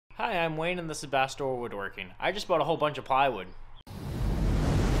Hi, I'm Wayne and this is Dado Woodworking. I just bought a whole bunch of plywood.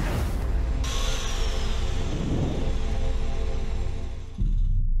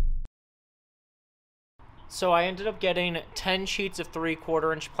 So I ended up getting 10 sheets of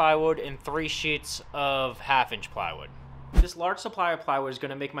 3/4 inch plywood and 3 sheets of 1/2 inch plywood. This large supply of plywood is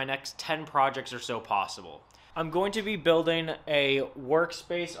going to make my next 10 projects or so possible. I'm going to be building a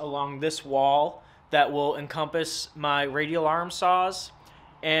workspace along this wall that will encompass my radial arm saws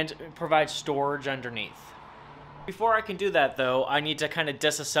and provide storage underneath. Before I can do that though, I need to kind of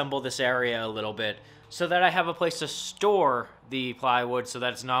disassemble this area a little bit so that I have a place to store the plywood so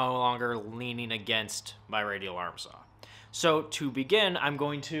that it's no longer leaning against my radial arm saw. So to begin, I'm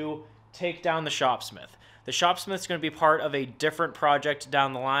going to take down the shopsmith. The shopsmith's going to be part of a different project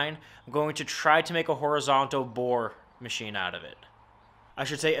down the line. I'm going to try to make a horizontal bore machine out of it. I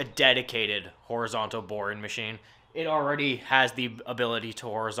should say a dedicated horizontal boring machine. It already has the ability to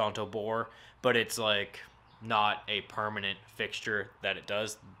horizontal bore, but it's like not a permanent fixture that it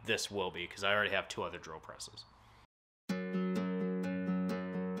does. This will be, because I already have 2 other drill presses.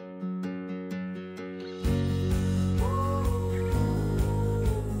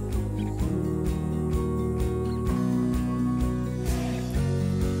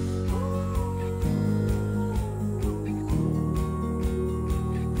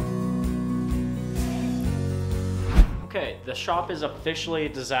 Okay, the shop is officially a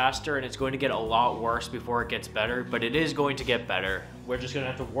disaster and it's going to get a lot worse before it gets better, but it is going to get better. We're just going to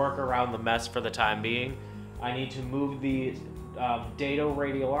have to work around the mess for the time being. I need to move the Dado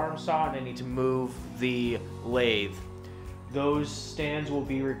Radial Arm Saw and I need to move the lathe. Those stands will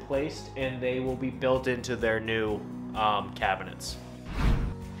be replaced and they will be built into their new cabinets.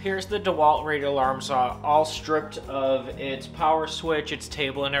 Here's the DeWalt Radial Arm Saw, all stripped of its power switch, its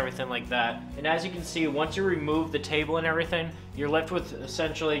table, and everything like that. And as you can see, once you remove the table and everything, you're left with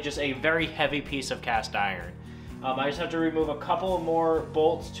essentially just a very heavy piece of cast iron. I just have to remove a couple more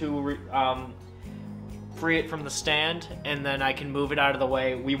bolts to free it from the stand, and then I can move it out of the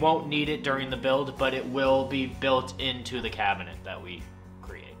way. We won't need it during the build, but it will be built into the cabinet that we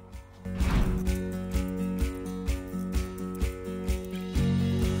create.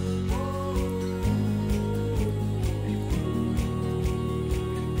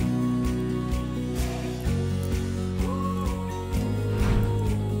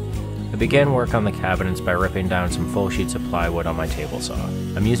 I began work on the cabinets by ripping down some full sheets of plywood on my table saw.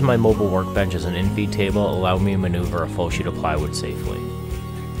 I'm using my mobile workbench as an in-feed table, allowing me to maneuver a full sheet of plywood safely.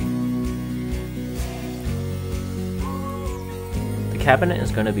 The cabinet is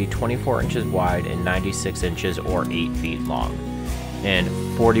going to be 24 inches wide and 96 inches or 8 feet long, and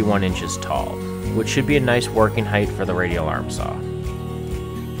 41 inches tall, which should be a nice working height for the radial arm saw.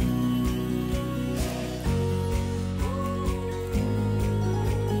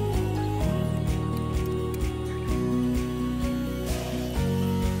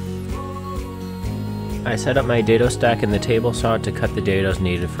 I set up my dado stack in the table saw to cut the dados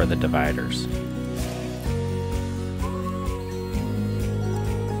needed for the dividers.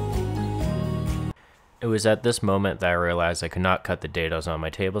 It was at this moment that I realized I could not cut the dados on my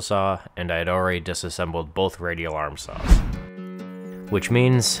table saw, and I had already disassembled both radial arm saws. Which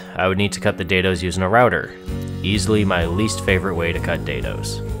means I would need to cut the dados using a router, easily my least favorite way to cut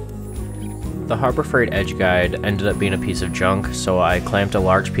dados. The Harbor Freight edge guide ended up being a piece of junk, so I clamped a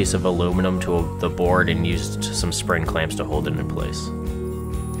large piece of aluminum to the board and used some spring clamps to hold it in place.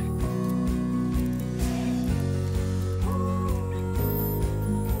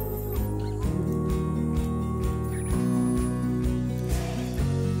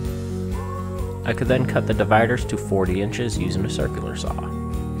 I could then cut the dividers to 40 inches using a circular saw.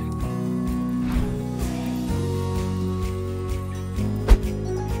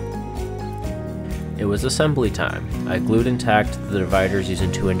 It was assembly time. I glued and tacked the dividers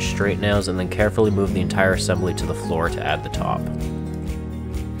using 2-inch straight nails and then carefully moved the entire assembly to the floor to add the top.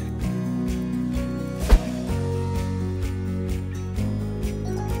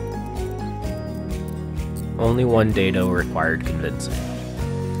 Only one dado required convincing.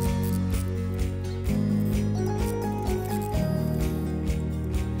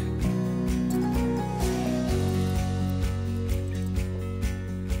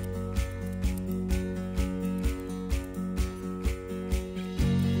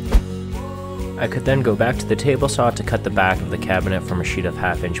 I could then go back to the table saw to cut the back of the cabinet from a sheet of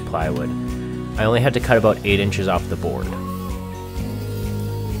 1/2 inch plywood. I only had to cut about 8 inches off the board.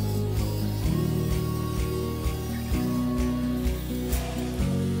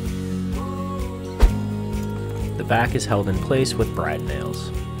 The back is held in place with brad nails.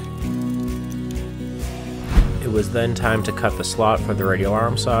 It was then time to cut the slot for the radial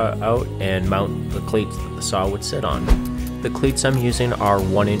arm saw out and mount the cleats that the saw would sit on. The cleats I'm using are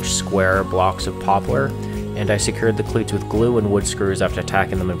 1-inch square blocks of poplar, and I secured the cleats with glue and wood screws after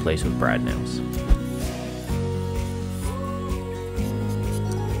tacking them in place with brad nails.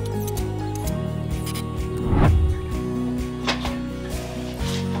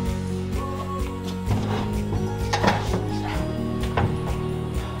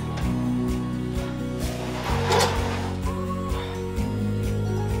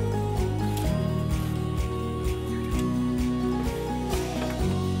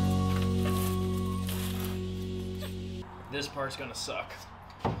 This part's gonna suck.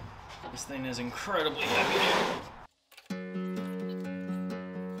 This thing is incredibly heavy.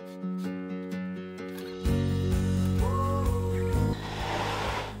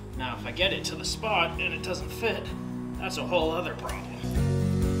 Now, if I get it to the spot and it doesn't fit, that's a whole other problem.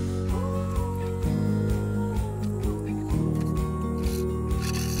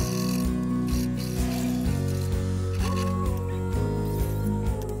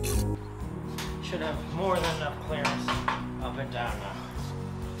 Should have more than enough clearance up and down now.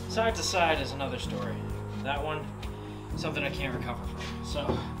 Side to side is another story. That one, something I can't recover from.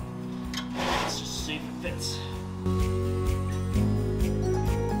 So, let's just see if it fits.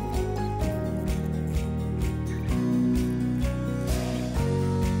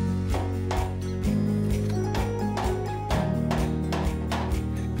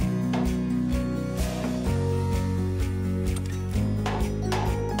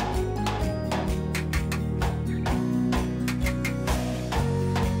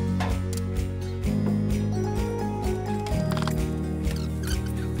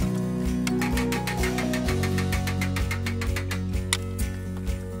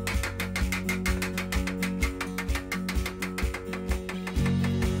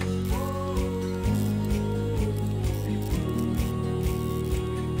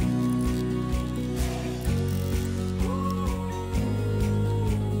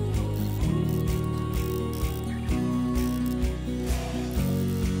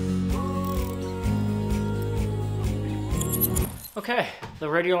 Okay, the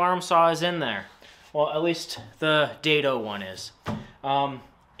radial arm saw is in there. Well, at least the Dado one is.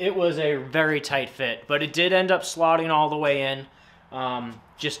 It was a very tight fit, but it did end up slotting all the way in.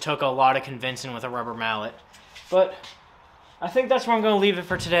 Just took a lot of convincing with a rubber mallet. But I think that's where I'm going to leave it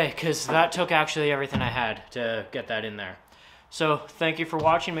for today, because that took actually everything I had to get that in there. So thank you for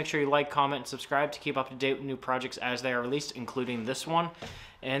watching. Make sure you like, comment, and subscribe to keep up to date with new projects as they are released, including this one.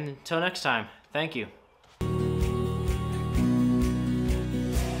 And until next time, thank you.